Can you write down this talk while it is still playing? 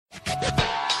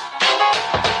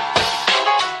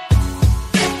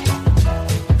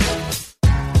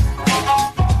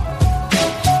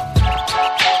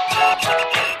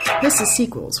Aces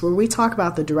Sequels, where we talk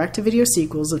about the direct-to-video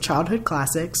sequels of childhood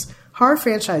classics, horror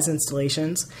franchise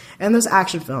installations, and those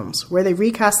action films, where they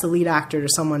recast the lead actor to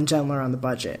someone gentler on the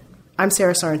budget. I'm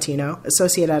Sarah Sorrentino,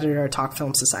 Associate Editor at Talk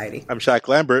Film Society. I'm Shaq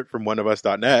Lambert from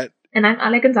oneofus.net. And I'm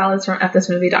Ale Gonzalez from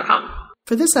fthismovie.com.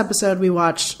 For this episode, we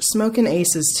watched Smokin'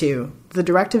 Aces 2, the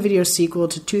direct-to-video sequel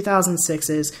to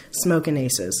 2006's Smokin'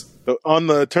 Aces. So on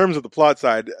the terms of the plot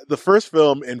side, the first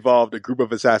film involved a group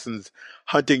of assassins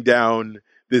hunting down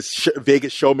this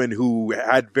Vegas showman who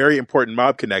had very important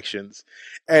mob connections.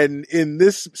 And in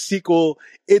this sequel,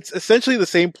 it's essentially the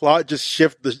same plot, just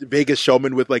shift the Vegas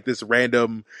showman with like this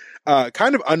random,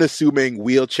 kind of unassuming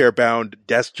wheelchair-bound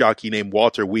desk jockey named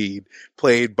Walter Weed,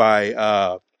 played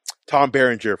by Tom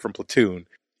Berenger from Platoon.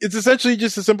 It's essentially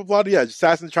just a simple plot. Yeah,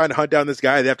 assassins trying to hunt down this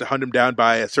guy. They have to hunt him down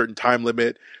by a certain time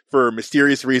limit for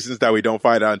mysterious reasons that we don't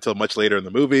find out until much later in the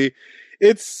movie.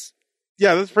 That's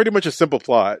pretty much a simple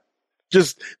plot.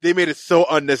 Just, they made it so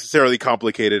unnecessarily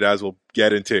complicated, as we'll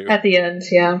get into. At the end,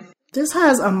 yeah. This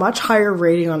has a much higher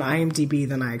rating on IMDb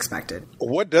than I expected.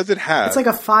 What does it have? It's like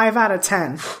a 5 out of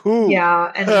 10. Ooh.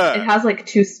 Yeah, and it has like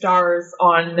 2 stars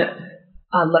on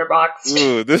Letterboxd.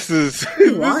 Ooh, this is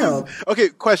wild. Okay,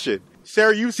 question.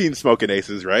 Sarah, you've seen Smokin'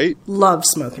 Aces, right? Love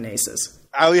Smokin' Aces.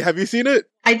 Ali, have you seen it?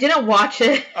 I didn't watch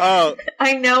it. Oh.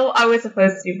 I know I was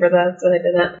supposed to for this, but I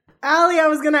didn't. Ali, I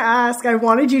was going to ask. I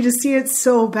wanted you to see it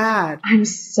so bad. I'm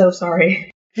so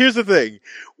sorry. Here's the thing.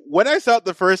 When I saw it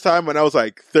the first time when I was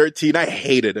like 13, I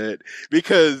hated it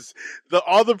because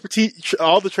all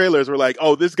the trailers were like,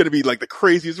 oh, this is going to be like the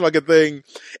craziest fucking thing.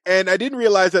 And I didn't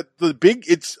realize that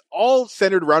it's all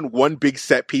centered around one big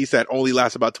set piece that only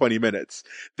lasts about 20 minutes.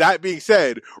 That being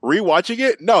said, rewatching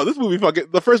it, no,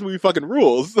 the first movie fucking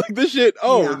rules. Like this shit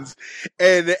owns. Yeah.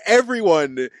 And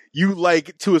everyone you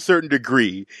like to a certain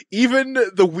degree, even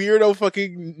the weirdo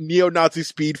fucking neo-Nazi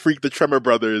speed freak, the Tremor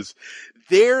brothers,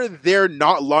 they're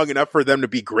not long enough for them to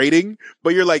be grating,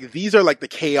 but you're like, these are like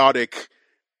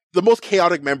the most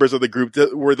chaotic members of the group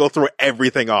where they'll throw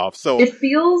everything off. So it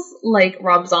feels like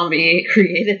Rob Zombie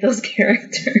created those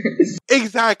characters.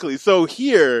 Exactly. So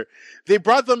here, they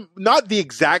brought them, not the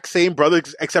exact same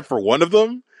brothers, except for one of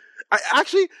them.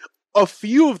 A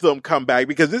few of them come back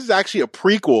because this is actually a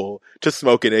prequel to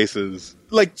Smokin' Aces.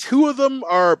 Like 2 of them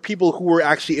are people who were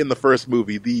actually in the first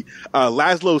movie. The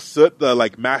Laszlo Soot, the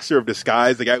like master of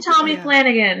disguise, the guy. Tommy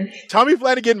Flanagan. Tommy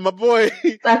Flanagan, my boy.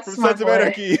 That's from my Sons of boy.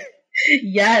 Anarchy.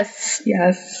 Yes.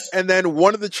 And then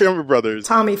one of the Tremor brothers.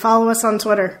 Tommy, follow us on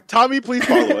Twitter. Tommy, please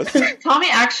follow us. Tommy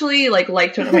actually liked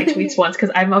one of my tweets once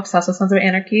because I'm obsessed with Sons of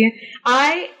Anarchy.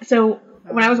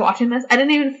 When I was watching this, I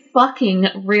didn't even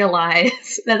fucking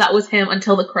realize that was him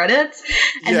until the credits.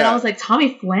 And then I was like,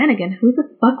 Tommy Flanagan, who the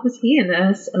fuck was he in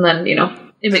this? And then, it makes sense.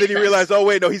 And then you realize, oh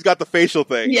wait, no, he's got the facial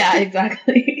thing. Yeah,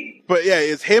 exactly. But yeah,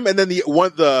 it's him and then the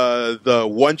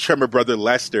one Tremor brother,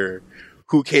 Lester,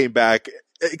 who came back,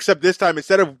 except this time,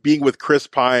 instead of being with Chris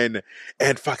Pine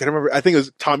and I don't remember, I think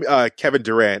it was Kevin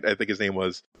Durant, I think his name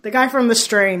was. The guy from The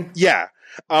Strain. Yeah.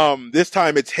 This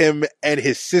time it's him and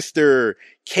his sister,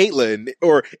 Caitlin,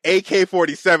 or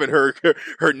AK-47,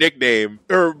 her nickname,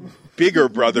 her bigger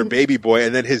brother, Baby Boy,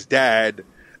 and then his dad,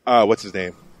 what's his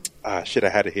name? I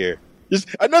had it here. Just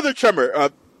another Tremor,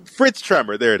 Fritz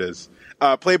Tremor, there it is.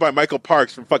 Played by Michael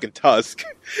Parks from fucking Tusk.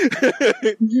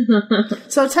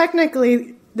 So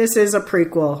technically, this is a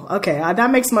prequel. Okay,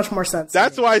 that makes much more sense.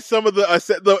 That's why some of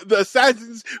the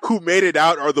assassins who made it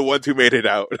out are the ones who made it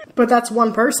out. But that's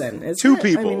one person. It's 2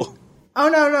 people.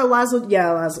 No, Laszlo. Yeah,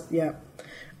 Laszlo. Yeah.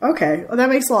 Okay, well, that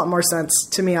makes a lot more sense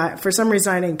to me. For some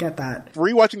reason, I didn't get that.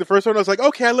 Rewatching the first one, I was like,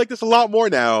 okay, I like this a lot more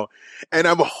now. And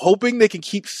I'm hoping they can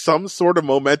keep some sort of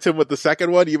momentum with the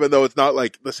second one, even though it's not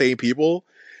like the same people.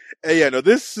 And yeah, no,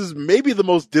 this is maybe the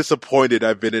most disappointed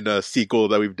I've been in a sequel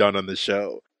that we've done on the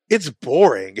show. It's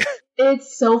boring.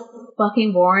 It's so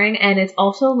fucking boring, and it's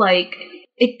also like,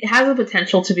 it has the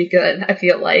potential to be good, I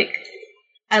feel like.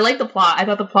 I like the plot. I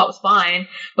thought the plot was fine,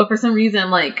 but for some reason,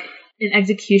 like, in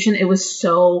execution, it was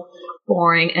so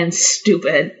boring and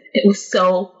stupid. It was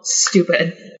so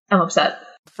stupid. I'm upset.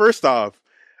 First off,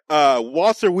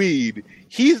 Walter Weed,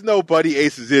 he's no Buddy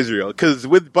Aces Israel, because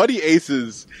with Buddy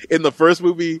Aces in the first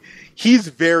movie, he's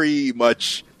very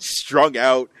much strung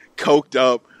out, coked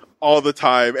up, all the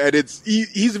time, and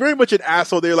he's very much an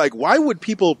asshole. They're like, why would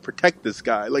people protect this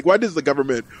guy? Like, why does the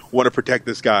government want to protect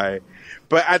this guy?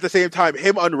 But at the same time,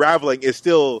 him unraveling is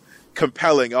still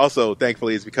compelling. Also,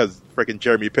 thankfully, it's because freaking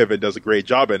Jeremy Piven does a great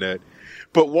job in it.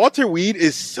 But Walter Weed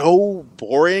is so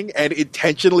boring, and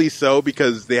intentionally so,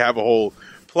 because they have a whole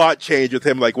plot change with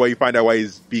him, like, where you find out why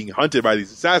he's being hunted by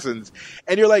these assassins,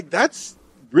 and you're like, that's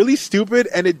really stupid,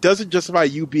 and it doesn't justify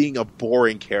you being a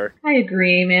boring character. I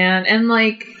agree, man. And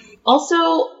like,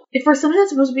 also, if for something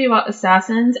that's supposed to be about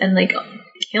assassins and like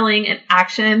killing and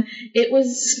action,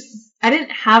 I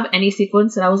didn't have any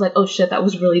sequence that I was like, oh shit, that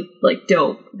was really like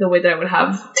dope, the way that I would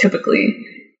have typically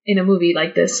in a movie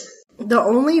like this. The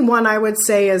only one I would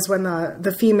say is when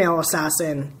the female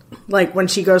assassin, like when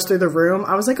she goes through the room,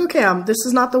 I was like, okay, this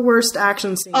is not the worst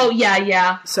action scene. Oh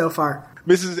yeah. So far.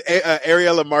 Mrs.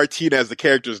 Ariella Martinez, the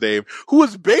character's name, who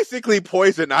was basically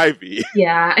Poison Ivy.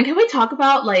 Yeah, and can we talk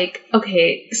about, like,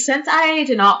 okay, since I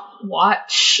did not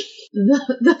watch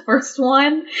the first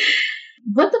one,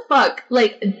 what the fuck?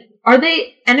 Like, are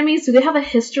they enemies? Do they have a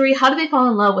history? How do they fall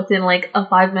in love within, like, a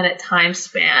 5-minute time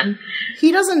span?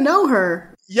 He doesn't know her.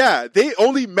 Yeah, they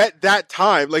only met that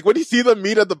time. Like, when you see them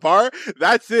meet at the bar,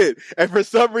 that's it. And for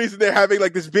some reason, they're having,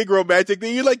 like, this big romantic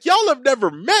thing. You're like, y'all have never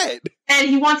met. And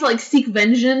he wants to, like, seek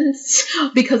vengeance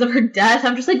because of her death.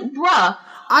 I'm just like, bruh.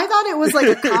 I thought it was, like,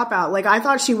 a cop-out. Like, I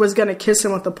thought she was going to kiss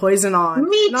him with the poison on.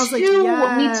 Me and I was too. Like,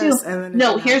 yes. Me too. And then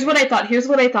no, here's what I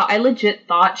thought. I legit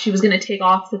thought she was going to take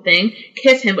off the thing,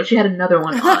 kiss him, but she had another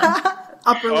one on.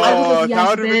 Upper I was like, that yes,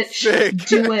 would've been bitch,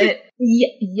 do it.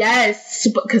 Yes,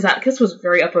 because that kiss was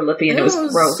very upper lippy and it was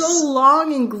gross. So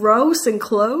long and gross and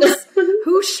close.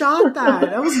 Who shot that?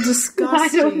 That was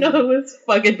disgusting. I don't know. It was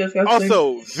fucking disgusting.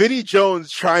 Also, Vinnie Jones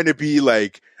trying to be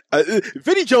like,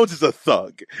 Vinnie Jones is a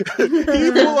thug. He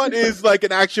full on is like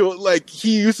an actual, like,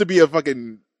 he used to be a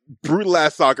fucking brutal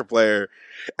ass soccer player,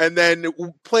 and then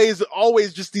plays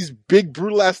always just these big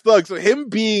brutal ass thugs. So him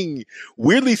being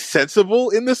weirdly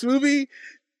sensible in this movie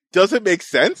doesn't make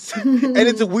sense. And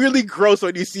it's weirdly gross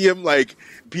when you see him like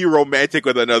be romantic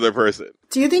with another person.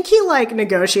 Do you think he like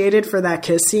negotiated for that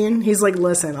kiss scene? He's like,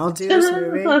 listen, I'll do this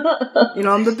movie. You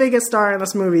know, I'm the biggest star in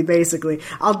this movie, basically.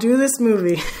 I'll do this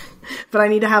movie, but I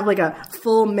need to have like a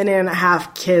full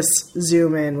 1.5-minute kiss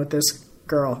zoom in with this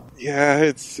girl. Yeah,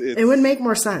 it would make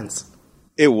more sense.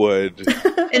 It would.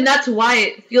 And that's why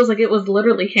it feels like it was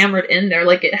literally hammered in there.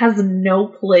 Like, it has no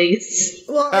place.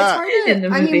 Well, it's hard to, in the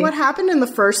movie. I mean, what happened in the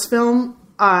first film,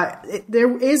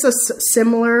 there is a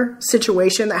similar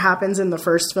situation that happens in the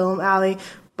first film, Allie.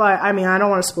 But, I mean, I don't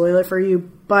want to spoil it for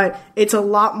you, but it's a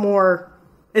lot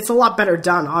better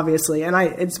done, obviously. And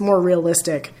it's more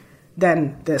realistic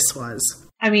than this was.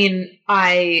 I mean,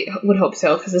 I would hope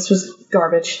so, because this was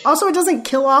garbage. Also, it doesn't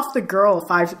kill off the girl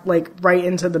right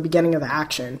into the beginning of the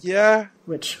action. Yeah.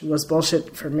 Which was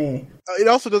bullshit for me. It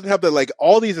also doesn't have that, like,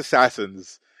 all these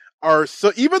assassins are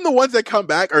so, even the ones that come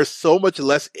back are so much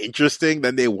less interesting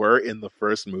than they were in the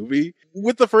first movie.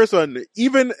 With the first one,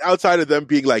 even outside of them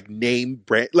being, like, name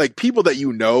brand, like, people that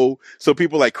you know, so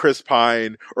people like Chris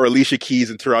Pine or Alicia Keys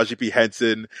and Taraji P.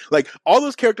 Henson, like, all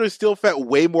those characters still felt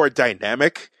way more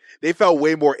dynamic. They felt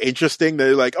way more interesting.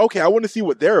 They're like, okay, I want to see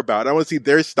what they're about. I want to see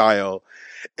their style.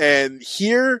 And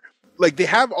here, like, they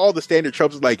have all the standard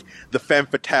tropes, like the femme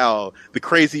fatale, the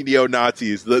crazy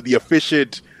neo-Nazis, the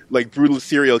efficient, like, brutal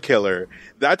serial killer,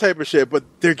 that type of shit. But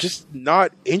they're just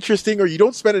not interesting, or you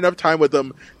don't spend enough time with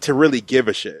them to really give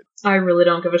a shit. I really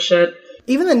don't give a shit.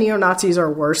 Even the neo-Nazis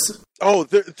are worse. Oh,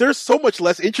 they're so much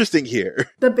less interesting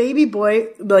here. The baby boy,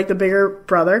 like the bigger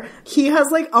brother, he has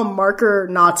like a marker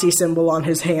Nazi symbol on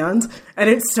his hand, and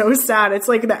it's so sad. It's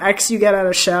like the X you get at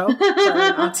a show,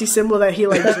 a Nazi symbol that he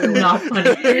like drew. Not funny.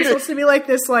 It's supposed to be like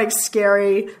this like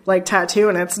scary like tattoo,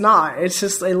 and it's not. It's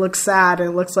just, it looks sad,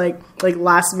 and it looks like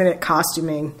last minute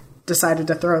costuming decided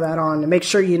to throw that on to make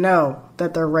sure you know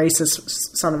that they're racist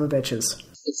son of a bitches.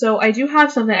 So I do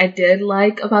have something I did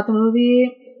like about the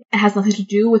movie. It has nothing to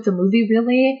do with the movie,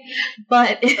 really,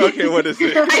 but okay, what is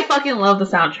it? I fucking love the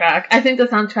soundtrack. I think the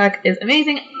soundtrack is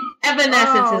amazing.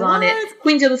 Evanescence is on it.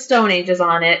 Queens of the Stone Age is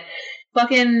on it.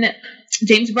 Fucking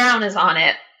James Brown is on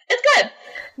it. It's good.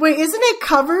 Wait, isn't it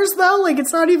covers though? Like,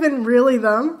 it's not even really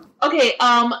them? Okay,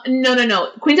 no.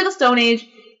 Queens of the Stone Age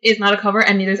is not a cover,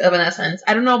 and neither is Evanescence.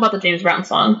 I don't know about the James Brown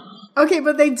song. Okay,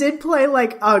 but they did play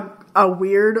like a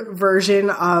weird version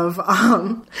of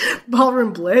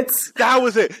Ballroom Blitz. That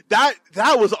was it. That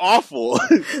was awful.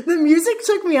 The music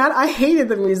took me out. I hated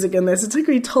the music in this. It took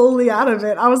me totally out of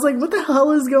it. I was like, what the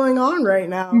hell is going on right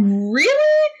now?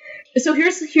 Really? So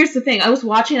here's the thing. I was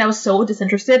watching, I was so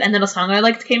disinterested, and then a song I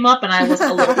liked came up, and I was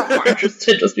a little bit more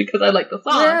interested just because I liked the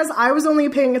song. Whereas I was only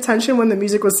paying attention when the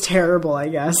music was terrible, I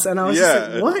guess. And I was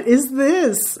just like, what is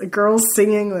this? A girl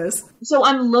singing this. So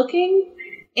I'm looking,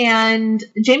 and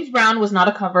James Brown was not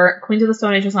a cover. Queens of the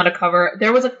Stone Age was not a cover.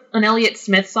 There was an Elliott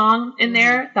Smith song in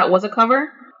there that was a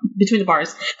cover. between the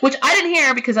bars, which I didn't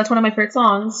hear because that's one of my favorite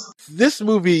songs. This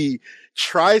movie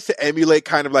tries to emulate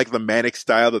kind of like the manic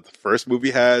style that the first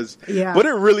movie has, but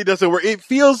it really doesn't work. It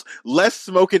feels less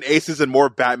Smokin' Aces and more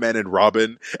Batman and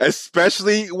Robin,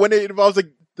 especially when it involves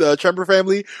like the Tremper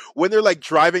family, when they're like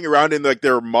driving around in like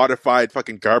their modified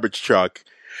fucking garbage truck.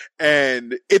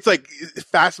 And it's like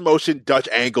fast motion Dutch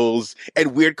angles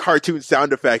and weird cartoon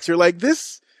sound effects. You're like,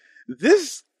 this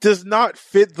does not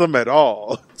fit them at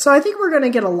all. So I think we're going to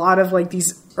get a lot of like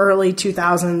these early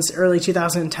 2000s, early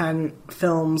 2010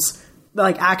 films,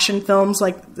 like action films,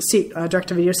 like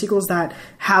direct-to-video sequels that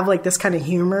have like this kind of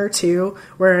humor too,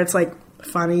 where it's like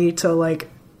funny to like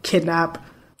kidnap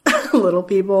little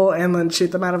people and then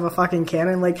shoot them out of a fucking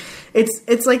cannon. Like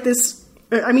it's like this.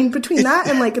 I mean, between that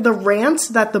and like the rant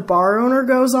that the bar owner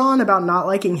goes on about not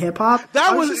liking hip hop,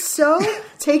 I was just so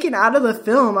taken out of the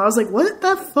film. I was like, "What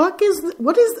the fuck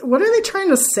what are they trying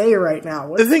to say right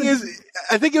now?" The thing is,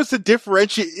 I think it was to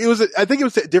differentiate. I think it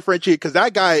was to differentiate because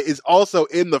that guy is also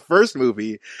in the first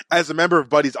movie as a member of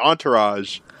Buddy's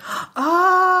entourage.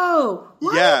 Oh,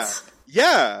 what?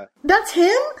 Yeah. That's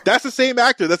him? That's the same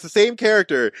actor. That's the same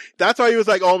character. That's why he was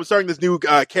like, oh, I'm starting this new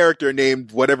character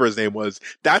named whatever his name was.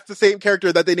 That's the same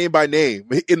character that they named by name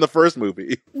in the first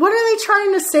movie. What are they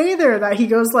trying to say there? That he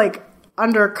goes like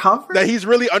undercover? That he's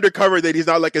really undercover, that he's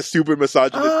not like a super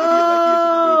misogynist idiot like he is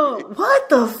in the movie. What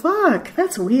the fuck?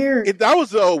 That's weird. That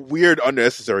was a weird,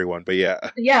 unnecessary one, but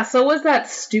yeah. Yeah, so was that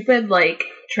stupid, like,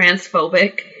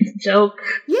 transphobic joke.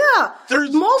 Yeah.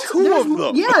 There's two of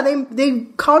them. Yeah, they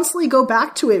constantly go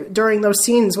back to it during those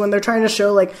scenes when they're trying to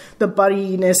show, like, the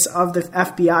buddiness of the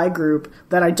FBI group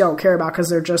that I don't care about because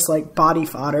they're just, like, body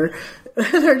fodder.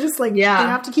 They're just, like, they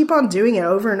have to keep on doing it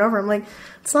over and over. I'm like,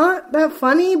 it's not that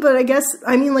funny, but I guess,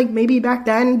 I mean, like, maybe back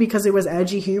then, because it was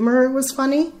edgy humor, it was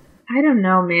funny. I don't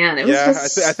know, man. It was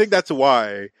just... I think that's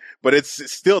why, but it's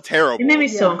still terrible. It made me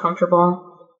so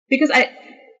uncomfortable. Because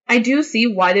I do see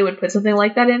why they would put something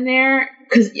like that in there,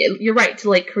 because you're right, to,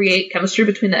 like, create chemistry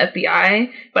between the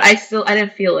FBI, but I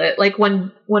didn't feel it. Like,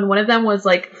 when one of them was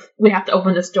like, we have to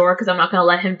open this door because I'm not going to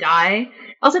let him die,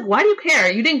 I was like, why do you care?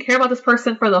 You didn't care about this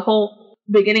person for the whole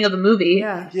beginning of the movie.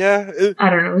 Yeah. I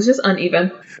don't know. It was just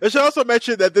uneven. I should also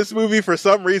mention that this movie, for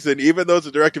some reason, even though it's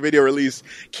a direct-to-video release,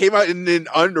 came out in an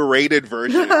unrated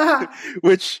version,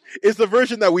 which is the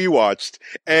version that we watched.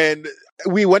 And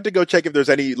we went to go check if there's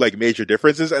any like major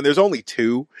differences, and there's only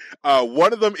two.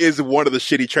 One of them is one of the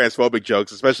shitty transphobic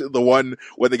jokes, especially the one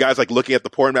when the guy's like looking at the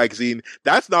porn magazine.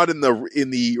 That's not in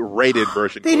the rated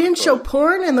version. They didn't show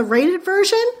porn in the rated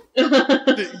version?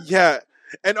 Yeah.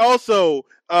 And also,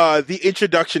 the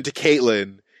introduction to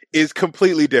Caitlyn is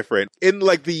completely different. In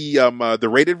like the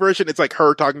rated version, it's like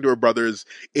her talking to her brothers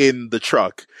in the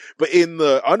truck. But in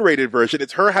the unrated version,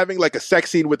 it's her having like a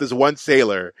sex scene with this one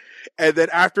sailor. And then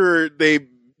after they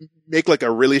make like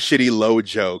a really shitty low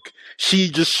joke, she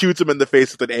just shoots him in the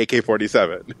face with an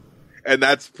AK-47. And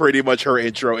that's pretty much her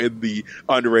intro in the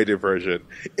unrated version.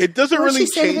 It doesn't really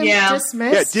change.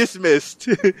 Dismissed? Yeah, dismissed.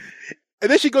 And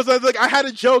then she goes on like, I had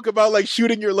a joke about like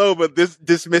shooting your low, but this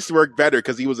dismissed worked better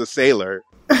because he was a sailor.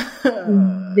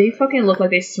 They fucking look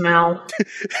like they smell.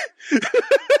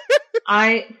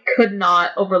 I could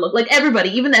not overlook. Like everybody,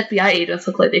 even the FBI agents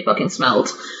look like they fucking smelled.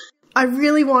 I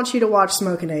really want you to watch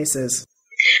Smokin' Aces.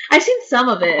 I've seen some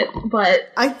of it,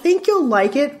 but I think you'll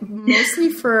like it mostly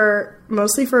for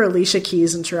Alicia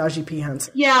Keys and Taraji P.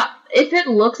 Henson. Yeah, if it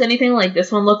looks anything like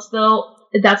this one looks, though,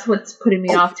 that's what's putting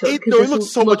me off to it. It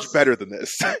looks so much better than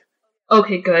this.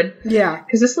 Okay, good. Yeah,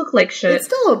 because this looks like shit. It's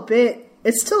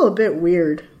still a bit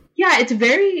weird. Yeah,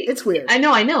 it's weird. I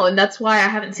know, and that's why I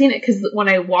haven't seen it, because when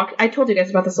I told you guys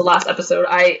about this the last episode,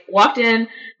 I walked in,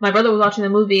 my brother was watching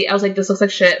the movie, I was like, this looks like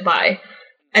shit, bye.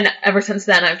 And ever since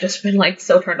then, I've just been like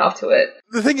so turned off to it.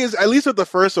 The thing is, at least with the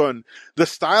first one, the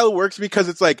style works because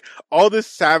it's like all this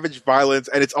savage violence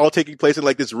and it's all taking place in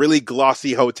like this really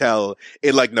glossy hotel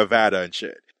in like Nevada and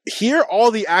shit. Here,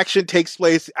 all the action takes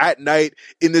place at night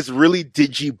in this really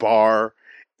dingy bar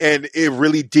and a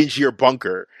really dingier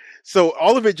bunker. So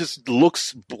all of it just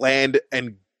looks bland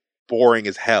and boring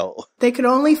as hell. They could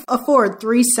only afford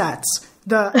 3 sets.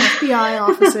 The FBI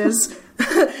offices,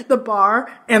 the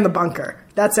bar, and the bunker.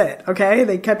 That's it, okay?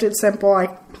 They kept it simple.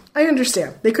 I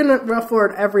understand. They couldn't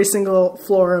afford every single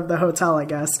floor of the hotel, I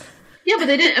guess. Yeah, but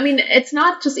they didn't. I mean, it's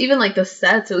not just even like the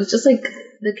sets. It was just like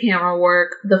the camera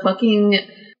work, the fucking,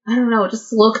 I don't know, it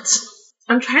just looked,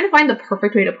 I'm trying to find the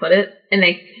perfect way to put it. And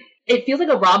it feels like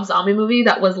a Rob Zombie movie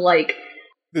that was like,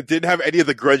 that didn't have any of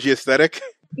the grungy aesthetic?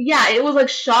 Yeah, it was like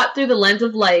shot through the lens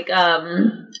of like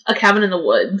A Cabin in the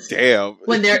Woods. Damn.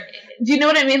 Do you know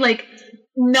what I mean? Like,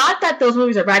 not that those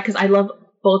movies are bad, because I love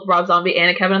both Rob Zombie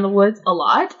and Kevin in the Woods a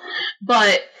lot,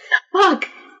 but fuck,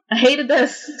 I hated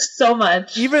this so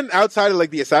much. Even outside of like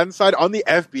the assassin side, on the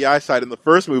FBI side in the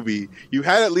first movie, you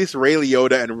had at least Ray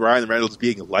Liotta and Ryan Reynolds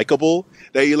being likable.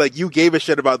 That you gave a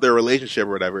shit about their relationship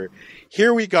or whatever.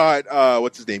 Here we got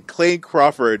what's his name, Clayne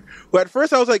Crawford, who at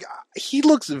first I was like, he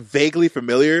looks vaguely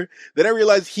familiar. Then I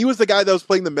realized he was the guy that was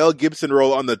playing the Mel Gibson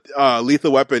role on the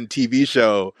Lethal Weapon TV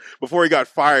show before he got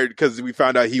fired because we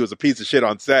found out he was a piece of shit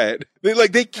on set.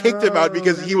 They kicked him out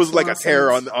because he was like a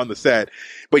terror on the set.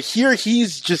 But here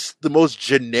he's just the most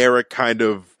generic kind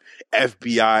of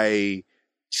FBI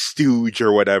stooge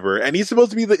or whatever, and he's supposed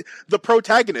to be the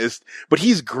protagonist, but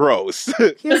he's gross.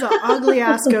 He has an ugly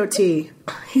ass goatee.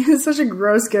 He has such a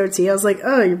gross goatee. I was like,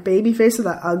 oh, your baby face with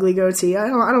that ugly goatee. I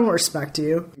don't respect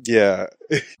you. Yeah.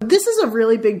 This is a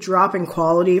really big drop in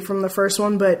quality from the first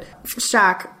one, but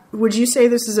Shaq, would you say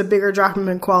this is a bigger drop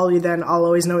in quality than I'll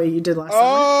Always Know What You Did Last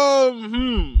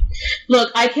Summer?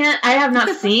 Look, I have not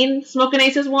seen Smokin'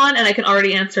 Aces 1, and I can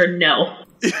already answer no.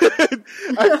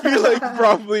 I feel like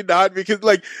probably not, because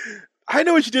like I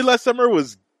Know What You Did Last Summer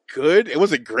was good. It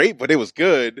wasn't great, but it was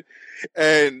good.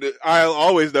 And I'll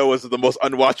Always Know was the most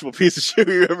unwatchable piece of shit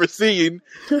you've ever seen.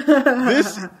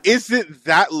 This isn't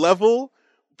that level,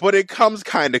 but it comes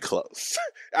kind of close,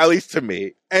 at least to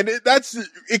me. And that's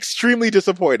extremely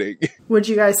disappointing. Would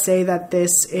you guys say that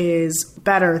this is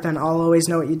better than I'll Always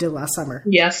Know What You Did Last Summer?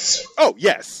 Yes. Oh,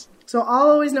 yes. So I'll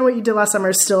Always Know What You Did Last Summer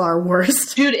is still our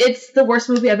worst. Dude, it's the worst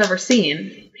movie I've ever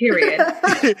seen. Period.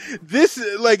 This,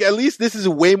 like, at least this is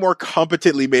way more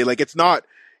competently made. Like, it's not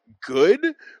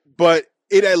good, but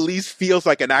it at least feels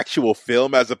like an actual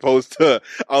film as opposed to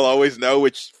I'll Always Know,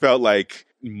 which felt like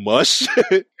mush.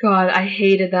 God, I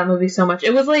hated that movie so much.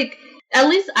 It was like, at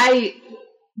least I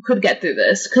could get through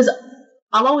this, because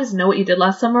I'll Always Know What You Did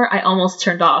Last Summer, I almost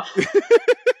turned off.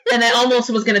 And I almost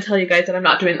was going to tell you guys that I'm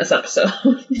not doing this episode.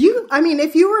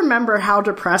 If you remember how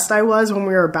depressed I was when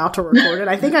we were about to record it,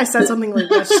 I think I said something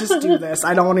like, let's just do this.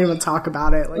 I don't want to even talk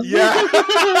about it. Like, yeah.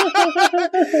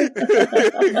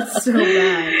 It's so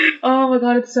bad. Oh my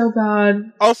god, it's so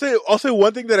bad. I'll say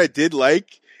one thing that I did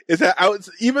like is that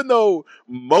even though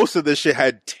most of this shit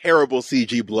had terrible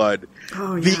CG blood,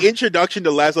 the introduction to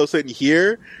Laszlo sitting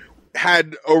here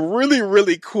had a really,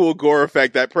 really cool gore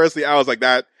effect that personally I was like,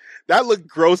 that looked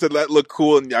gross and that looked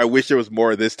cool, and I wish there was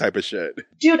more of this type of shit.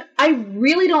 Dude, I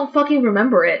really don't fucking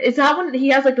remember it. Is that when he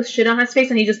has like the shit on his face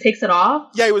and he just takes it off?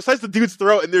 Yeah, he slices the dude's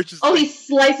throat and there's just he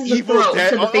slices the throat.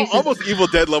 Dead, so the face almost Evil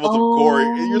Dead levels of gore.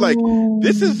 And you're like,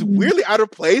 this is weirdly out of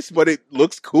place, but it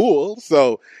looks cool.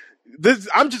 So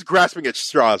I'm just grasping at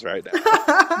straws right now.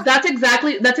 That's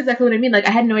exactly what I mean. Like,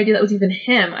 I had no idea that was even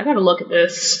him. I gotta look at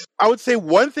this. I would say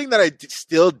one thing that I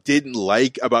still didn't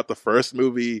like about the first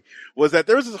movie was that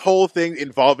there was this whole thing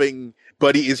involving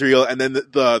Buddy Israel and then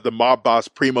the mob boss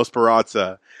Primo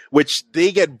Speranza, which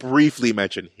they get briefly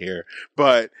mentioned here.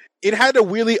 But it had a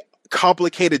really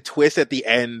complicated twist at the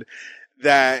end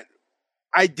that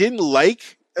I didn't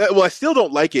like. Well, I still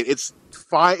don't like it. It's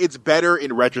fine. It's better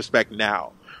in retrospect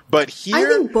now. But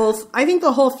here, I think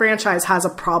the whole franchise has a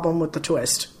problem with the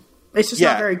twist. It's just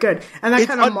not very good, and that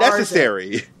kind of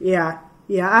unnecessary. Yeah,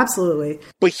 absolutely.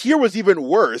 But here was even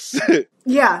worse.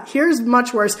 Yeah, here's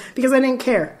much worse because I didn't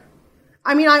care.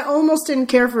 I mean, I almost didn't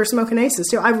care for Smokin' Aces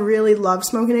too. I really love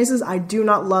Smokin' Aces. I do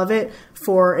not love it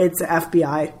for its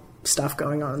FBI stuff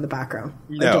going on in the background.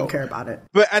 No. I don't care about it.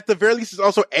 But at the very least, it's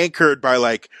also anchored by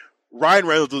like Ryan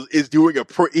Reynolds is doing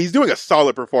a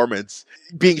solid performance,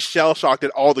 being shell-shocked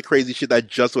at all the crazy shit that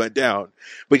just went down.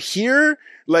 But here,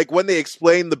 like, when they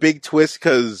explain the big twist,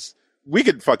 because we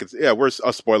could we're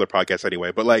a spoiler podcast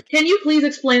anyway, but like... Can you please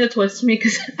explain the twist to me,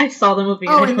 because I saw the movie.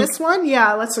 Oh, in this one?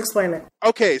 Yeah, let's explain it.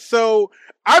 Okay, so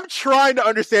I'm trying to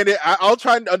understand it. I'll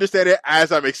try to understand it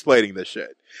as I'm explaining this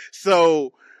shit.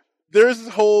 So there's this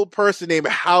whole person named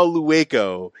Hal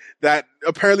Lueco that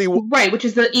apparently... Right, which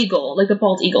is the eagle, like the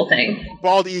bald eagle thing.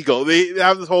 Bald eagle. They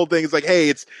have this whole thing. It's like,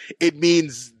 hey, it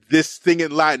means this thing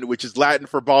in Latin, which is Latin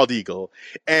for bald eagle.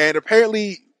 And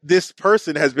apparently this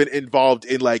person has been involved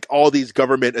in like all these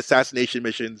government assassination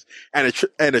missions and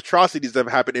atrocities that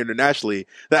have happened internationally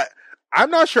that... I'm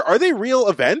not sure. Are they real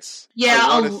events? Yeah,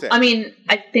 I mean,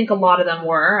 I think a lot of them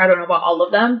were. I don't know about all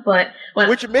of them, but...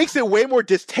 Which makes it way more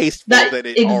distasteful than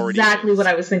it already is. Exactly what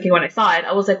I was thinking when I saw it.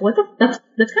 I was like, what the... That's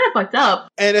kind of fucked up.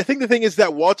 And I think the thing is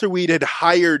that Walter Weed had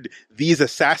hired these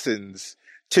assassins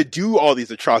to do all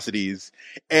these atrocities,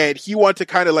 and he wanted to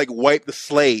kind of like wipe the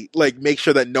slate, like make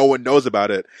sure that no one knows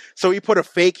about it. So he put a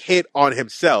fake hit on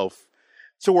himself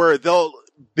to where they'll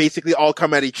basically all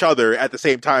come at each other at the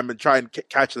same time and try and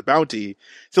catch the bounty.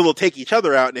 So they'll take each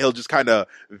other out and he'll just kind of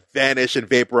vanish and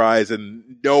vaporize,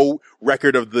 and no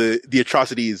record of the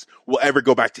atrocities will ever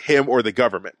go back to him or the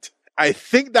government. I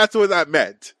think that's what that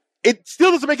meant. It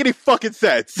still doesn't make any fucking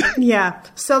sense. Yeah.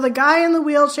 So the guy in the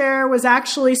wheelchair was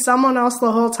actually someone else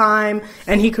the whole time,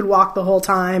 and he could walk the whole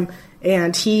time,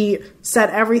 and he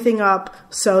set everything up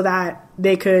so that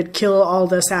they could kill all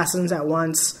the assassins at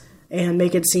once and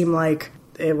make it seem like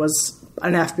it was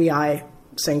an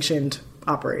FBI-sanctioned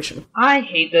operation. I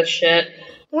hate this shit.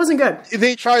 It wasn't good.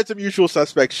 They tried some Usual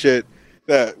Suspect shit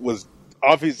that was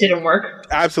obviously didn't work.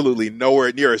 Absolutely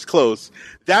nowhere near as close.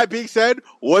 That being said,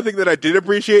 one thing that I did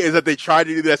appreciate is that they tried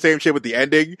to do that same shit with the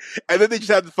ending, and then they just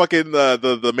had the fucking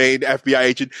the main FBI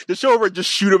agent just show over and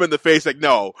just shoot him in the face like,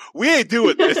 no, we ain't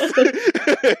doing this.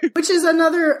 Which is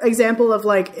another example of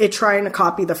like it trying to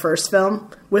copy the first film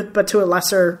but to a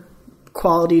lesser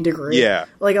quality degree. Yeah.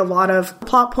 Like a lot of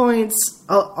plot points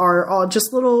are all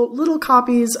just little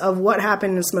copies of what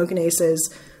happened in Smokin'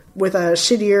 Aces with a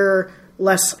shittier,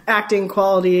 less acting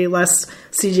quality, less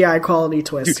CGI quality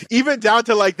twist. Even down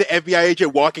to like the FBI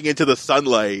agent walking into the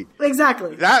sunlight.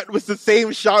 Exactly. That was the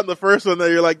same shot in the first one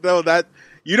that you're like, no, that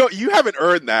you haven't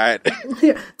earned that.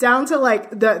 Down to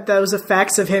like those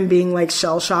effects of him being like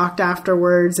shell shocked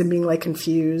afterwards and being like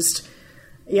confused.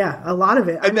 Yeah, a lot of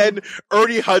it. And then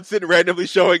Ernie Hudson randomly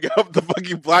showing up, the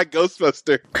fucking black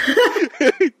Ghostbuster.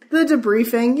 The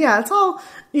debriefing, yeah, it's all,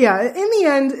 yeah, in the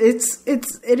end,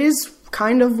 it is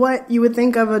kind of what you would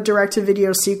think of a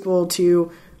direct-to-video sequel to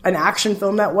an action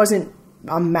film that wasn't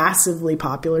massively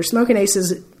popular. Smokin'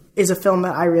 Aces is a film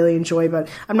that I really enjoy, but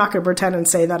I'm not going to pretend and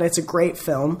say that it's a great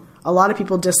film. A lot of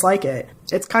people dislike it.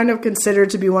 It's kind of considered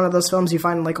to be one of those films you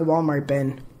find in like a Walmart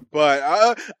bin.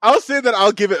 But I'll say that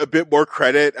I'll give it a bit more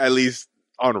credit, at least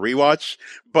on rewatch.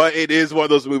 But it is one of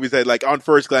those movies that, like, on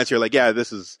first glance, you're like, yeah,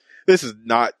 this is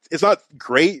not, it's not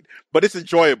great, but it's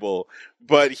enjoyable.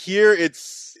 But here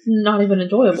it's not even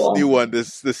enjoyable. This new one, the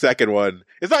second one.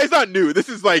 It's not new. This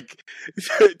is like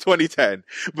 2010.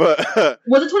 But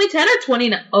was it 2010 or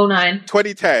 2009?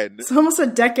 2010. It's almost a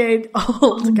decade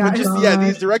old, guys.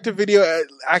 These direct-to-video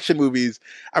action movies.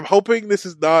 I'm hoping this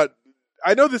is not.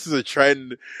 I know this is a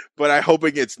trend, but I'm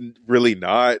hoping it's really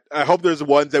not. I hope there's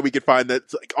ones that we can find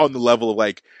that's like on the level of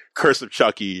like Curse of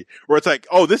Chucky, where it's like,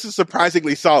 oh, this is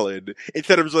surprisingly solid,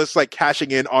 instead of just like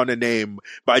cashing in on a name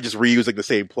by just reusing the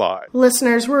same plot.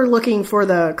 Listeners, we're looking for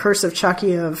the Curse of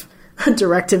Chucky of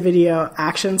direct-to-video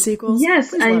action sequels.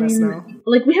 Yes, Please let us know.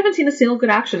 Like, we haven't seen a single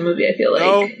good action movie, I feel like.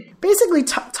 No. Basically,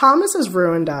 Thomas has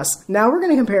ruined us. Now we're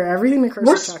going to compare everything to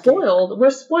Curse of Chucky.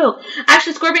 We're spoiled.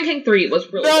 Actually, Scorpion King 3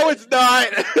 was really No, good. it's not!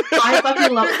 I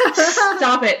fucking love it.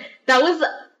 Stop it. That was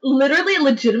literally,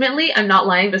 legitimately, I'm not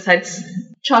lying, besides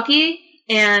Chucky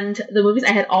and the movies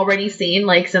I had already seen,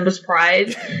 like Simba's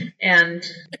Pride, and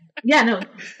yeah, no,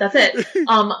 that's it.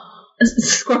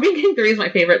 Scorpion King 3 is my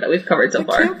favorite that we've covered so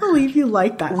far. I can't believe you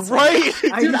like that. Right?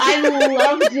 Dude, I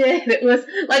loved it. It was,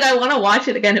 like, I want to watch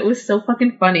it again. It was so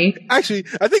fucking funny. Actually,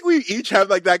 I think we each have,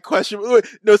 like, that question.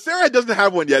 No, Sarah doesn't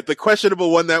have one yet. The questionable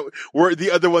one that where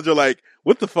the other ones are like,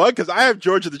 what the fuck? Because I have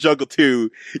George of the Jungle 2.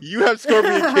 You have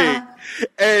Scorpion King.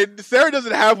 And Sarah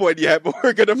doesn't have one yet, but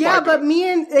we're going to find but one.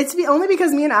 it's only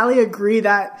because me and Ali agree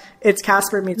that it's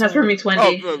Casper meets Casper meets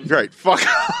Wendy. Oh, right. Fuck.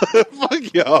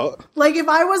 Fuck y'all. Like, if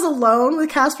I was alone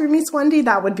with Casper meets Wendy,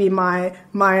 that would be my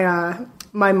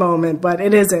moment, but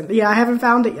it isn't. Yeah, I haven't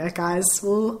found it yet, guys.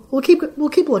 We'll keep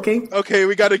looking. Okay,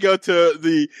 we got to go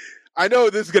to I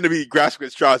know this is going to be grasping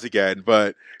at straws again,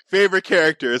 but favorite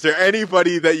character. Is there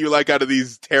anybody that you like out of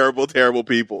these terrible, terrible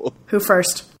people? Who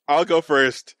first? I'll go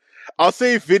first. I'll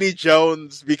say Vinnie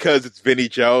Jones because it's Vinnie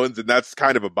Jones, and that's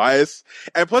kind of a bias.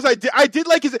 And plus, I did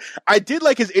like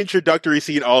his introductory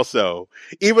scene also,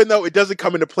 even though it doesn't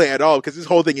come into play at all, because his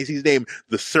whole thing is he's named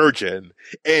the Surgeon,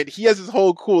 and he has this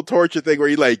whole cool torture thing where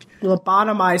he like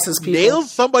lobotomizes people,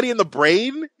 nails somebody in the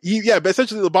brain. But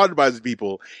essentially lobotomizes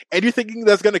people, and you're thinking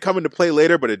that's going to come into play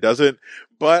later, but it doesn't.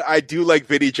 But I do like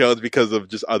Vinnie Jones because of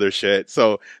just other shit,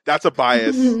 so that's a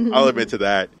bias. I'll admit to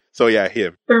that. So yeah,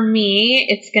 him. For me,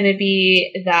 it's gonna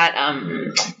be that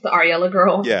the Ariella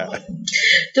girl. Yeah.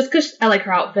 Just because I like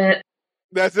her outfit.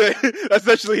 That's it. That's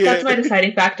actually That's my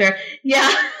deciding factor. Yeah,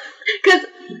 because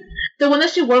the one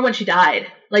that she wore when she died,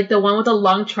 like the one with the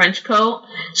long trench coat,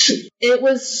 it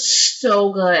was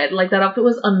so good. Like, that outfit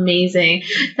was amazing.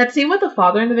 That scene with the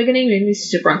father in the beginning made me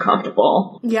super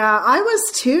uncomfortable. Yeah, I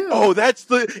was too. Oh,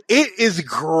 it is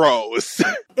gross.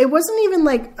 It wasn't even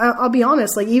like, I'll be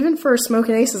honest, like even for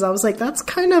Smokin' Aces, I was like, that's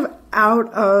kind of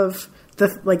out of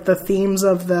the themes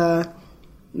of the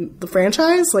the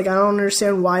franchise. Like, I don't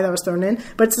understand why that was thrown in,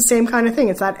 but it's the same kind of thing.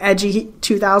 It's that edgy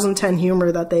 2010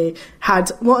 humor that they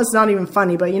had. Well, it's not even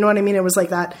funny, but you know what I mean? It was like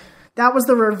that. That was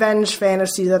the revenge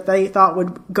fantasy that they thought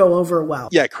would go over well.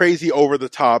 Yeah, crazy, over the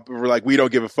top. We're like, we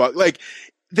don't give a fuck. Like,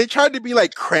 they tried to be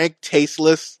like Crank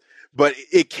tasteless, but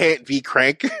it can't be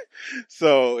Crank.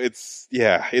 So it's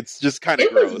just kind of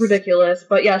gross. It was ridiculous,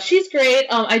 but yeah, she's great.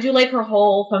 I do like her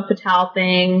whole femme fatale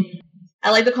thing.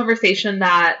 I like the conversation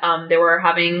that they were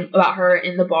having about her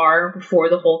in the bar before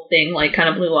the whole thing like kind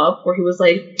of blew up, where he was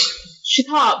like, she's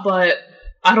hot, but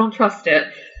I don't trust it.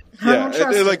 Yeah,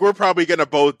 and like, we're probably gonna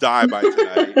both die by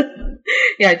tonight.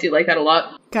 Yeah, I do like that a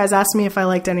lot. Guys, ask me if I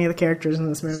liked any of the characters in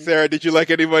this movie. Sarah, did you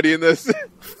like anybody in this?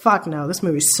 Fuck no, this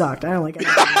movie sucked. I don't like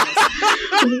anybody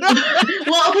in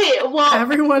this.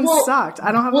 Everyone sucked.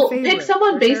 I don't have a favorite. Pick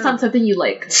someone based on something you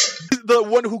liked. The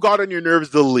one who got on your nerves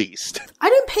the least. I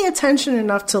didn't pay attention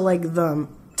enough to like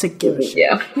them to give a shit.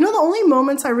 Yeah. You know, the only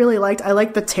moments I really liked, I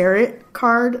liked the tarot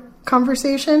card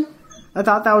conversation. I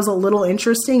thought that was a little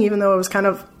interesting, even though it was kind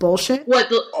of bullshit.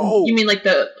 What? You mean like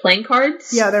the playing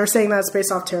cards? Yeah, they were saying that it's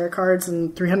based off tarot cards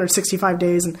and 365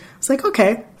 days, and it's like,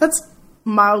 okay, that's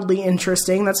mildly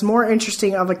interesting. That's more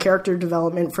interesting of a character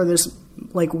development for this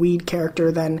like weed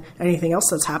character than anything else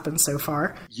that's happened so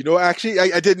far. You know, actually,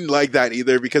 I didn't like that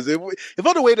either, because it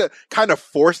felt a way to kind of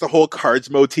force the whole cards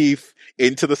motif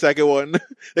into the second one.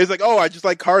 It's like, oh, I just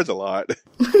like cards a lot.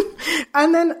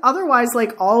 And then otherwise,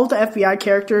 like, all the FBI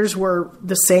characters were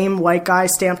the same white guy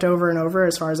stamped over and over,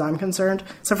 as far as I'm concerned,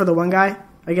 except for the one guy.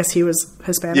 I guess he was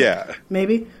Hispanic. Yeah.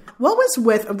 Maybe. What was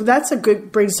with,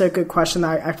 brings to a good question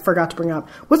that I forgot to bring up.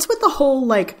 What's with the whole,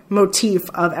 like, motif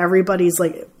of everybody's,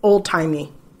 like,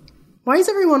 old-timey? Why is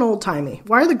everyone old-timey?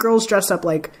 Why are the girls dressed up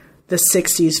like the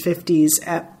 60s, 50s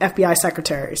FBI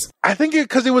secretaries? I think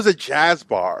because it was a jazz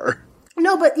bar.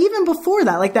 No, but even before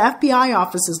that, like, the FBI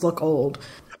offices look old.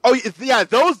 Oh, yeah,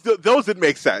 those didn't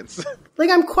make sense.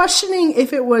 Like, I'm questioning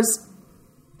if it was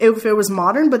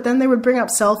modern, but then they would bring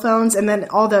up cell phones, and then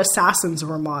all the assassins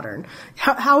were modern.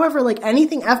 However, like,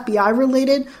 anything FBI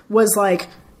related was, like,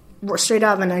 straight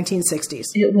out of the 1960s.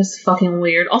 It was fucking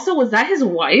weird. Also, was that his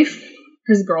wife?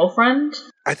 His girlfriend?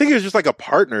 I think it was just, like, a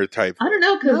partner type. I don't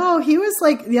know, No, he was,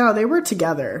 like, yeah, they were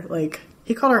together. Like,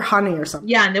 he called her honey or something.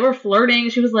 Yeah, and they were flirting.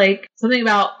 She was like, something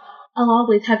about, I'll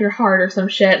always have your heart or some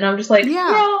shit. And I'm just like, yeah,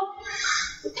 girl,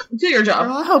 do your job.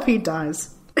 Girl, I hope he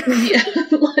dies. Yeah,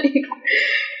 like...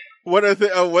 One thing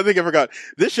I forgot.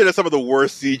 This shit is some of the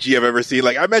worst CG I've ever seen.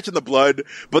 Like, I mentioned the blood,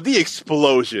 but the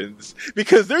explosions.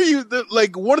 Because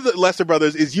like, one of the Lester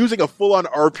brothers is using a full-on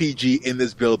RPG in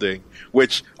this building,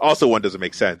 which also one doesn't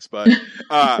make sense. But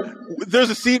there's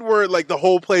a scene where, like, the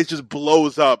whole place just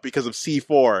blows up because of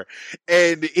C4,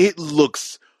 and it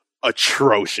looks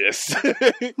atrocious.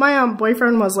 My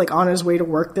boyfriend was, like, on his way to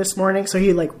work this morning, so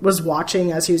he, like, was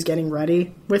watching as he was getting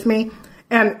ready with me.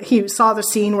 And he saw the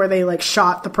scene where they, like,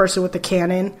 shot the person with the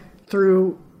cannon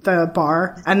through the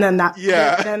bar, and then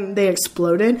then they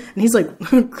exploded. And he's like,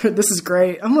 "This is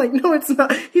great." I'm like, "No, it's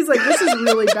not." He's like, "This is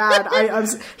really bad."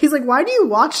 He's like, "Why do you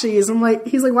watch these?"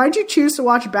 He's like, "Why'd you choose to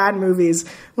watch bad movies?"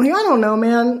 I'm like, "I don't know,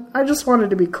 man. I just wanted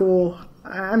to be cool.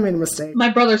 I made a mistake." My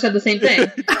brother said the same thing.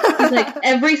 He's like,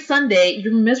 every Sunday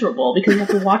you're miserable because you have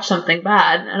to watch something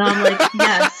bad. And I'm like,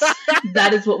 yes,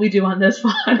 that is what we do on this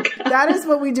podcast. That is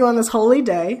what we do on this holy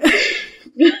day.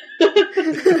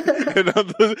 And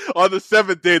on the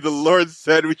seventh day, the Lord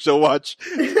said we shall watch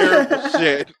terrible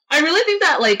shit. I really think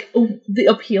that, like, the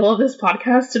appeal of this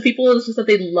podcast to people is just that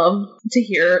they love to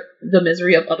hear the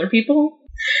misery of other people.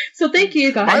 So thank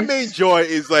you, guys. My main joy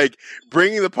is, like,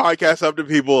 bringing the podcast up to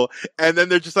people, and then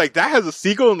they're just like, that has a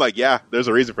sequel? I'm like, yeah, there's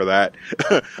a reason for that.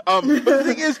 But the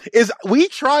thing is we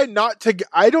try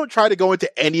I don't try to go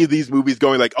into any of these movies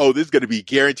going like, oh, this is going to be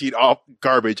guaranteed off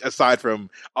garbage, aside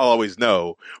from I'll Always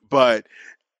Know. But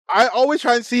I always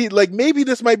try and see, like, maybe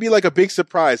this might be, like, a big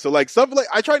surprise. So, like, something like,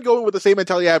 I try and go in with the same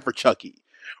mentality I have for Chucky,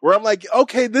 where I'm like,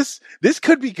 okay, this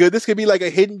could be good. This could be like a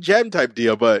hidden gem type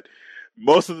deal, but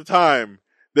most of the time,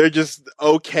 they're just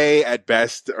okay at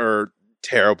best or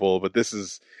terrible, but this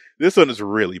one is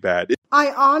really bad.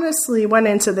 I honestly went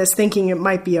into this thinking it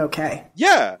might be okay.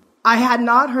 Yeah. I had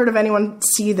not heard of anyone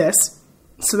see this,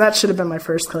 so that should have been my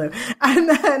first clue. And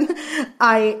then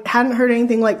I hadn't heard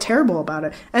anything, like, terrible about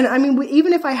it. And, I mean,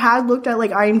 even if I had looked at,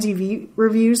 like, IMDb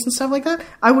reviews and stuff like that,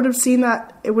 I would have seen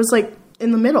that it was, like,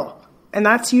 in the middle. And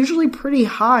that's usually pretty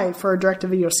high for a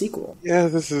direct-to-video sequel. Yeah,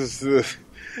 this is...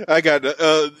 I got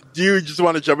do you just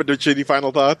want to jump into shitty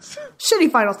final thoughts? Shitty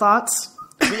final thoughts.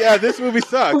 Yeah, this movie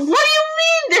sucks. What do you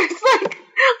mean? There's, like,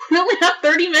 we only have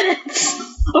 30 minutes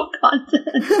of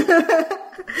content.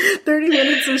 30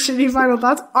 minutes of shitty final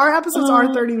thoughts. Our episodes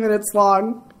are 30 minutes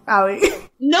long, Allie.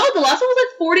 No, the last one was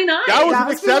like 49. That was an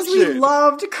Because exception. we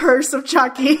loved Curse of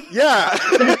Chucky. Yeah.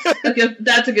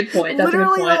 That's a good point. That's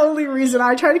Literally a good point. the only reason.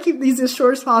 I try to keep these as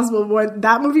short as possible. When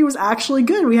that movie was actually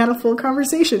good, we had a full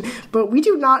conversation. But we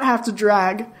do not have to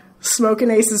drag Smokin'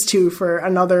 Aces 2 for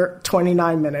another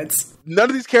 29 minutes. None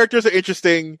of these characters are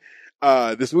interesting.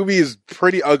 This movie is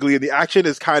pretty ugly and the action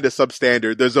is kind of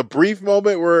substandard. There's a brief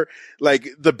moment where like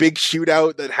the big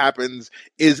shootout that happens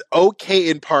is okay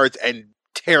in parts and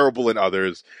terrible in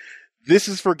others. This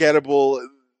is forgettable.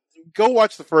 Go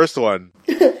watch the first one.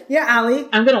 Yeah, Allie.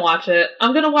 I'm gonna watch it.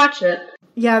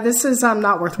 Yeah, this is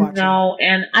not worth watching. No,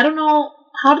 and I don't know,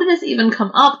 how did this even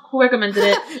come up? Who recommended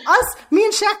it? Us, me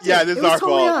and Shaq did. Yeah, this is our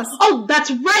totally fault. us. Oh, that's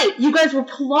right. You guys were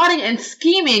plotting and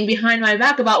scheming behind my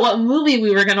back about what movie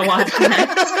we were going to watch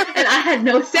next. And I had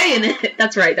no say in it.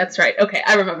 That's right. Okay,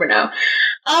 I remember now.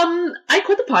 I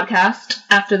quit the podcast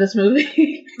after this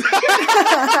movie.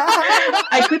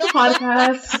 I quit the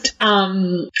podcast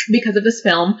because of this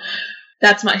film.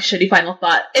 That's my shitty final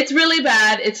thought. It's really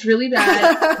bad.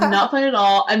 Not fun at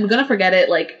all. I'm going to forget it,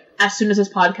 like, as soon as this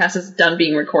podcast is done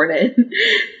being recorded.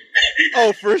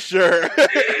 Oh, for sure.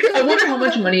 I wonder how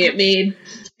much money it made.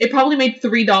 It probably made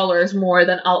 $3 more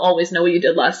than I'll Always Know What You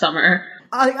Did Last Summer.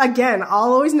 Again,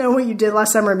 I'll Always Know What You Did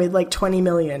Last Summer made like 20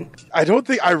 million. I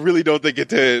really don't think it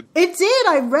did. It did.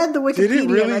 I read the Wikipedia Did it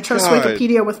really? and I trust God.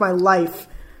 Wikipedia with my life.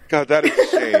 God, that is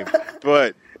a shame.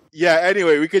 But yeah,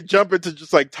 anyway, we could jump into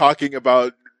just like talking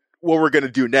about what we're going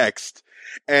to do next.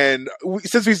 And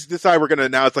since we decided we're going to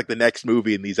announce like the next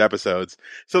movie in these episodes,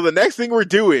 so the next thing we're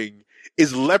doing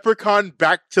is Leprechaun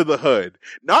Back to the Hood.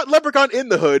 Not Leprechaun in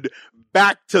the Hood,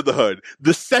 Back to the Hood.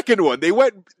 The second one. They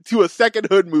went to a second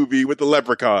Hood movie with the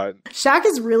Leprechaun. Shaq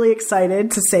is really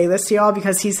excited to say this to y'all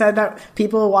because he said that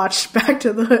people watch Back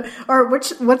to the Hood, or what's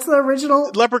the original?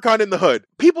 Leprechaun in the Hood.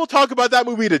 People talk about that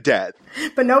movie to death.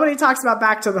 But nobody talks about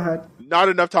Back to the Hood. Not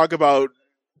enough talk about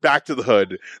Back to the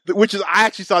Hood, which is, I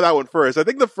actually saw that one first. I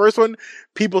think the first one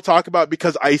people talk about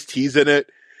because Ice-T's in it.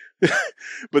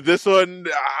 But this one,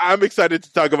 I'm excited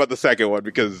to talk about the second one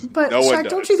because But no one Shaq,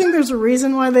 does. don't you think there's a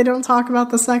reason why they don't talk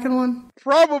about the second one?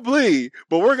 Probably,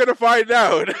 but we're going to find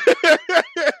out.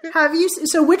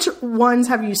 So which ones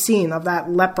have you seen of that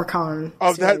Leprechaun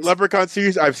Of series? that Leprechaun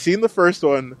series, I've seen the first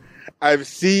one. I've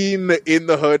seen In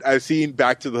the Hood. I've seen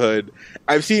Back to the Hood.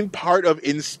 I've seen part of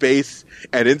In Space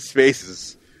and In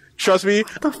Spaces. Trust me,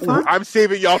 the fuck? I'm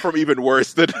saving y'all from even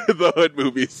worse than the Hood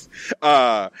movies.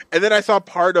 And then I saw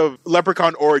part of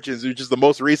Leprechaun Origins, which is the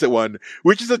most recent one,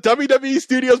 which is a WWE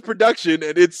Studios production,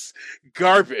 and it's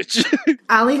garbage.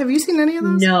 Allie, have you seen any of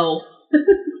those? No.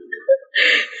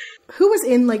 Who was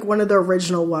in like one of the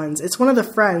original ones? It's one of the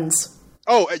friends.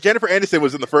 Oh, Jennifer Aniston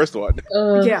was in the first one.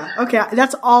 Yeah, okay.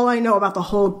 That's all I know about the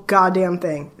whole goddamn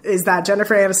thing, is that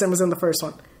Jennifer Aniston was in the first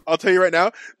one. I'll tell you right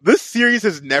now, this series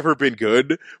has never been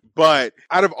good, but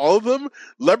out of all of them,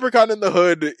 Leprechaun in the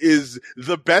Hood is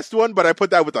the best one, but I put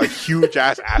that with a huge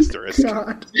ass asterisk.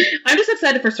 God. I'm just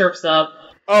excited for Surf's Up.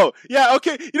 Oh, yeah,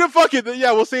 okay. You know, fuck it.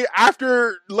 Yeah, we'll say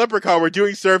after Leprechaun, we're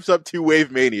doing Surf's Up to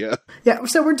Wave Mania. Yeah,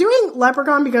 so we're doing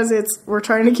Leprechaun because we're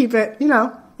trying to keep it, you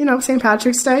know, St.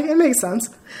 Patrick's Day. It makes sense.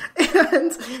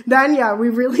 And then, yeah, we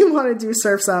really want to do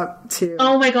Surf's Up too.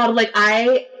 Oh my god, like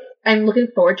I'm looking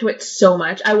forward to it so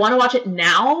much. I want to watch it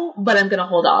now, but I'm gonna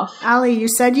hold off. Allie, you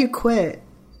said you quit.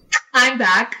 I'm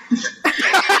back.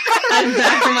 I'm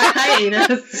back from my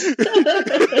hiatus.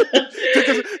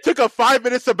 Took a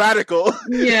 5-minute sabbatical.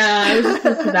 Yeah, I was just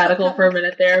in sabbatical for a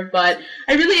minute there, but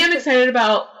I really am excited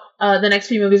about the next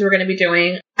few movies we're going to be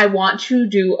doing. I want to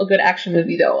do a good action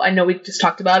movie, though. I know we just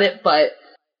talked about it, but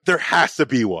There has to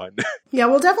be one. Yeah,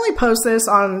 we'll definitely post this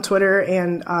on Twitter,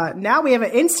 and now we have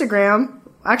an Instagram.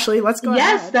 Actually, let's go ahead.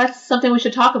 yes, that's something we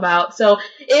should talk about. So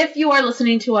if you are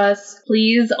listening to us,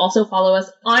 please also follow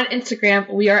us on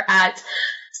Instagram. We are at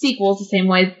Sequels, the same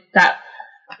way that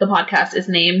the podcast is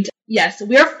named. Yes,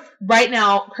 we are right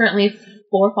now currently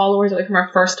 4 followers away from our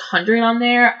first 100 on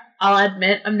there. I'll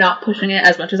admit I'm not pushing it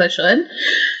as much as I should,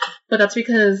 but that's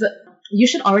because you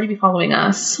should already be following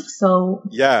us. So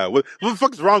Yeah, what the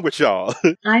fuck's wrong with y'all?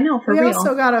 I know, for We real.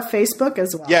 also got a Facebook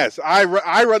as well. Yes, I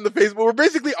run the Facebook. We're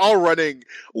basically all running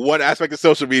one aspect of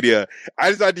social media.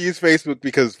 I decided to use Facebook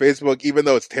because Facebook, even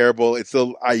though it's terrible,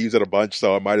 I use it a bunch,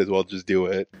 so I might as well just do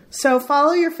it. So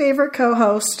follow your favorite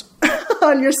co-host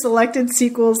on your selected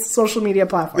sequels social media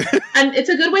platform. And it's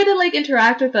a good way to, like,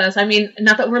 interact with us. I mean,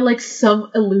 not that we're, like, some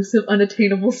elusive,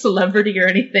 unattainable celebrity or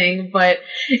anything, but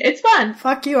it's fun.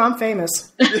 Fuck you, I'm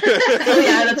famous. Oh,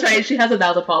 yeah, that's right. She has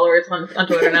 1,000 followers on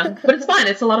Twitter now. But it's fun.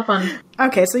 It's a lot of fun.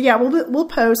 Okay, so yeah, we'll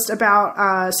post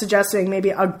about suggesting maybe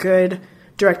a good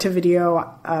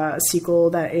direct-to-video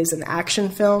sequel that is an action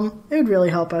film. It would really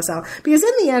help us out. Because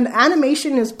in the end,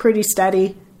 animation is pretty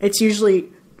steady. It's usually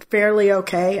fairly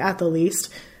okay at the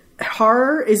least.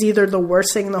 Horror is either the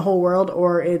worst thing in the whole world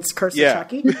or it's Curse of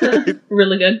Chucky.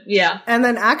 Really good. Yeah. And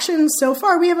then action, so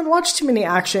far, we haven't watched too many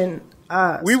action.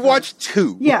 We watched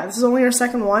 2. Yeah, this is only our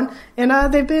second one.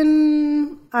 And they've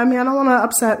been... I mean, I don't want to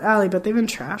upset Allie, but they've been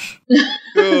trash.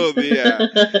 Oh, yeah.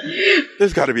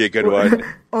 There's got to be a good one.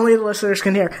 Only the listeners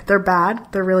can hear. They're bad.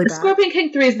 They're really bad. Scorpion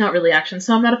King 3 is not really action,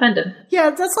 so I'm not offended. Yeah,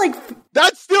 that's like...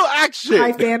 That's still action!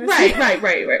 High fantasy.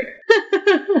 Right.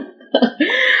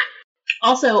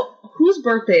 Also, whose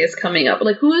birthday is coming up?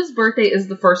 Like, whose birthday is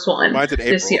the first one? Mine's in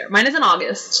April. This year. Mine is in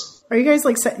August. Are you guys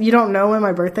like... You don't know when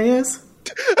my birthday is?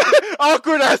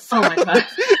 Awkward ass. Oh my god.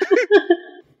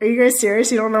 Are you guys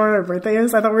serious? You don't know when our birthday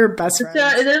is? I thought we were best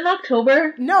friends. Is it in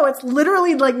October? No, it's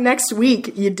literally like next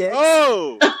week, you dick.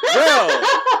 Oh, well.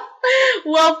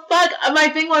 Well, fuck. My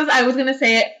thing was, I was gonna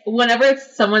say, whenever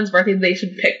it's someone's birthday, they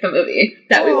should pick the movie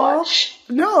that we watch.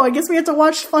 No, I guess we have to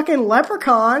watch fucking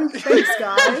Leprechaun. Thanks,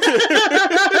 guys.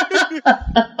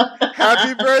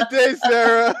 Happy birthday,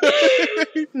 Sarah.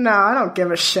 No, I don't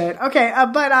give a shit. Okay,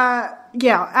 but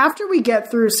yeah, after we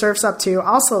get through Surf's Up 2,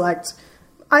 I'll select...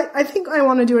 I think I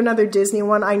want to do another Disney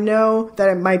one. I know that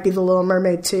it might be The Little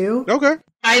Mermaid 2. Okay.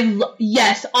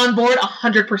 Yes, on board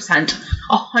 100%.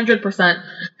 100%.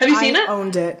 Have you seen it? I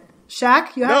owned it.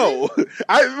 Shaq, you have No.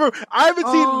 I haven't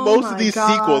seen most of these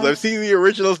sequels. I've seen the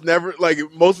originals, never, like,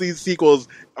 most of these sequels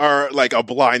are, like, a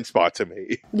blind spot to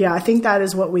me. Yeah, I think that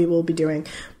is what we will be doing.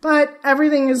 But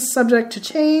everything is subject to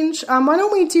change. Why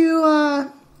don't we do,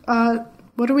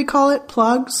 what do we call it?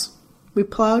 Plugs? We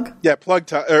plug? Yeah, plug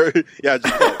time. Yeah,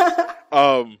 just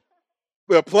plugs.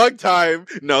 Plug time.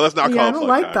 No, let's not call it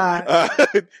plug time. I don't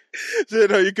like that.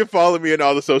 So, you can follow me on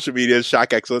all the social medias,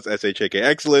 Shaq Excellence, S-H-A-K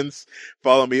Excellence.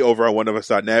 Follow me over on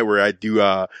oneofus.net where I do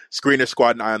Screener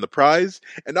Squad and Eye on the Prize.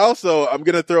 And also, I'm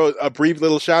going to throw a brief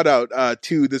little shout out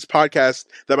to this podcast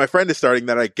that my friend is starting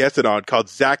that I guested on called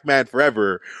Zach Man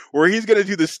Forever, where he's going to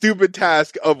do the stupid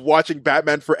task of watching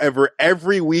Batman Forever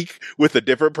every week with a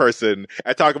different person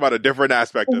and talk about a different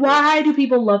aspect of it. Why do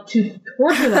people love to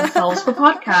torture themselves for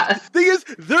podcasts? Thing is,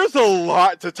 there's a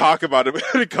lot to talk about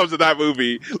when it comes to that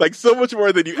movie. Like, so much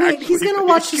more than you actually he's going to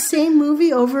watch the same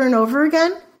movie over and over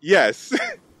again? Yes.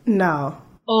 No.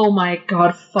 Oh my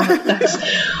god, fuck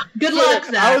that. Good luck,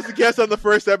 Zach. I was a guest on the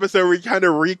first episode where we kind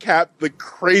of recapped the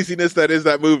craziness that is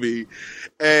that movie.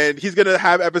 And he's going to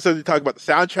have episodes to talk about the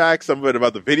soundtrack, some of it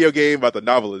about the video game, about the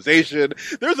novelization.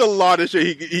 There's a lot of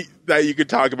shit that you could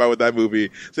talk about with that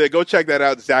movie. So go check that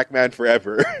out, Zach Man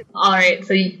Forever. Alright,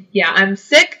 so yeah, I'm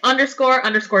sick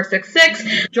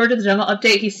 __66. George of the Jungle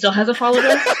update, he still hasn't followed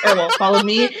us, or well, followed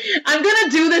me. I'm going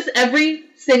to do this every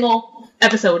single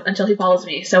episode until he follows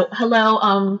me. So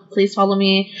hello, please follow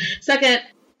me. Second,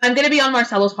 I'm going to be on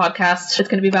Marcelo's podcast. It's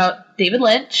going to be about David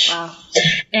Lynch. Wow.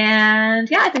 And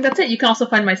yeah, I think that's it. You can also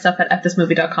find my stuff at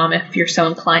fthismovie.com if you're so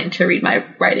inclined to read my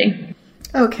writing.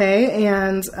 Okay,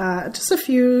 and just a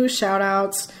few shout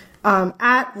outs.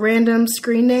 At random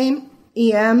screen name,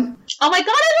 EM. Oh my god,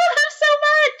 I love him so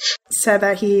much! Said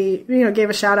that he, gave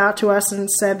a shout out to us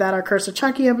and said that our Curse of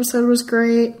Chucky episode was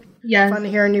great. Yeah. Fun to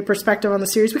hear a new perspective on the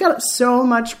series. We got so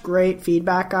much great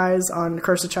feedback, guys, on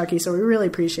Curse of Chucky, so we really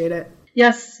appreciate it.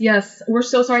 Yes. We're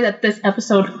so sorry that this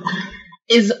episode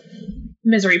is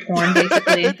misery porn,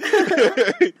 basically.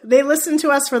 They listen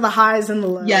to us for the highs and the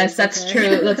lows. Yes, that's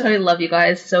true. That's why I love you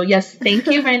guys. So yes, thank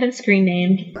you, random screen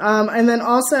name. And then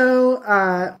also,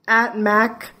 at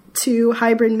Mac2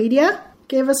 Hybrid Media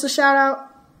gave us a shout out.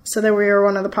 So that we were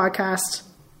one of the podcasts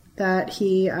that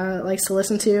he likes to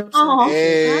listen to. Oh,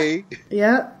 hey.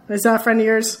 Yeah. Is that a friend of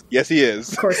yours? Yes, he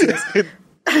is. Of course he is.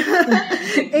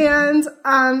 And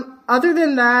other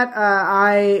than that,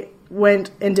 I went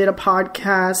and did a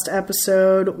podcast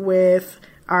episode with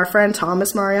our friend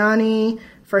Thomas Mariani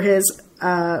for his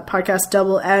podcast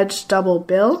Double Edge Double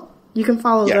Bill. You can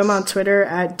follow them on Twitter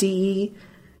at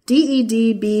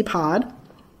DEDB Pod.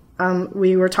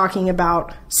 We were talking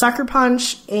about Sucker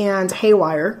Punch and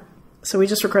Haywire. So we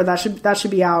just recorded that.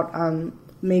 Should be out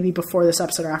maybe before this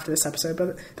episode or after this episode.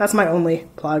 But that's my only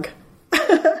plug.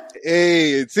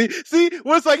 Hey, see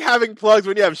what's like having plugs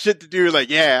when you have shit to do. You're like,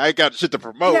 yeah, I got shit to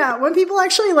promote. Yeah, when people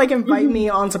actually like invite me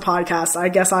onto podcasts, I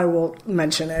guess I will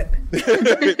mention it.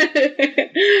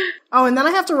 Oh, and then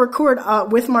I have to record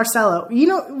with Marcelo. You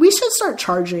know, we should start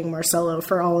charging Marcelo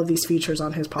for all of these features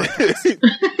on his podcast.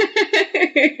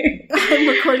 I'm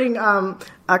recording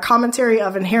a commentary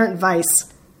of Inherent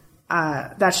Vice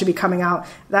that should be coming out.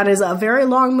 That is a very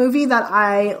long movie that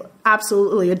I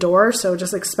absolutely adore, so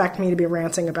just expect me to be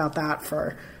ranting about that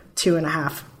for 2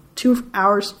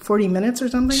 hours, 40 minutes or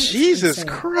something. Jesus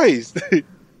Christ.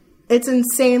 It's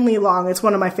insanely long. It's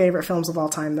one of my favorite films of all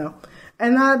time, though.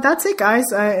 And that's it, guys.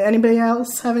 Anybody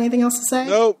else have anything else to say?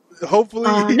 No. Hopefully,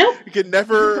 nope.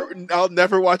 I'll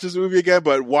never watch this movie again,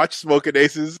 but watch Smokin'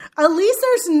 Aces. At least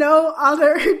there's no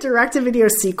other direct-to-video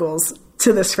sequels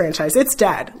to this franchise. It's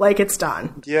dead. Like, it's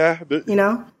done. Yeah. You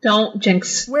know? Don't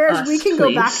jinx Whereas us, we can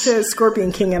please. go back to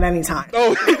Scorpion King at any time.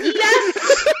 Oh,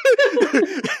 Yes!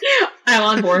 I'm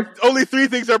on board. Only 3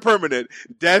 things are permanent: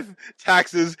 death,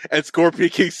 taxes, and Scorpion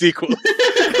King sequels.